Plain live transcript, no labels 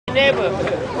Neighbor.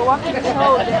 But why can't you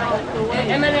hold down the way?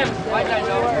 M&M. White line,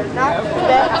 no. Not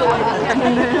back the way.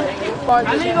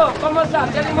 Amigo, ¿cómo está?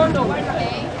 Telemundo, white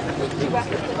line.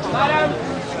 Madam,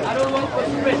 I don't want to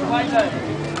split, white line.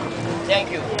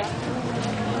 Thank you.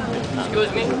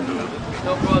 Excuse me.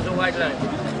 No cross the white line.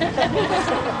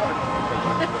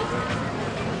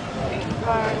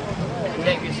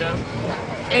 Thank you, sir.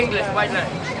 English, white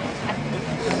line.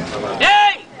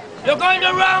 Hey! You're going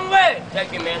the wrong way!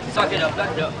 Thank you, man. Suck it up,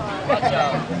 suck it up. Watch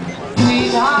out.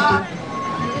 Sweetheart.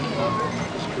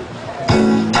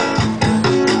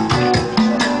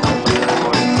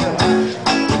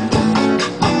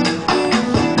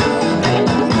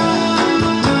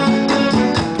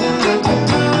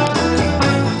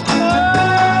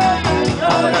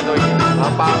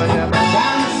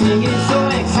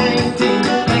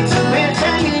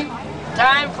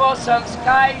 Time for some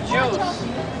sky juice.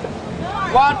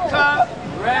 Vodka,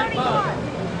 Red Bull.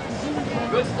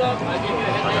 Good stuff. I'll give you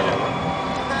a hit later.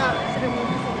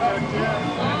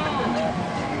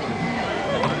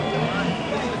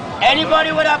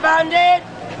 Anybody with a Band-Aid?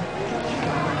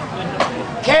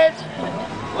 Kids,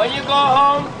 when you go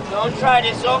home, don't try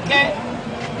this, okay?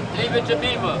 Leave it to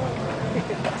Beaver.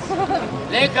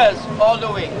 Lakers all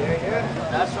the way.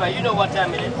 That's right, you know what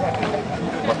time it is.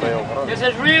 This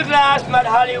is real glass, Mad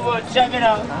Hollywood. Check it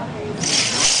out.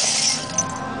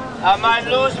 I might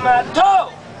lose my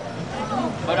toe,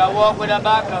 but I walk with a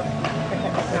backup.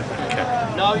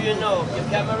 Now you know. Your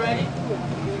camera ready?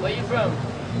 Where you from?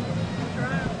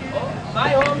 Oh,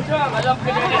 my hometown. I love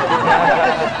Canada.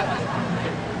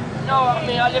 No, I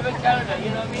mean, I live in Canada,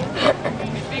 you know what I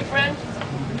mean? You speak French?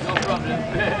 No problem.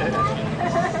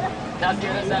 That's the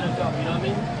other side of talk, you know what I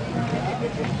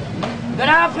mean? Good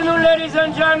afternoon, ladies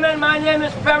and gentlemen. My name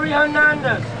is Perry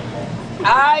Hernandez.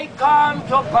 I come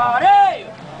to party.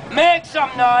 Make some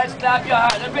noise, clap your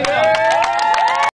hands.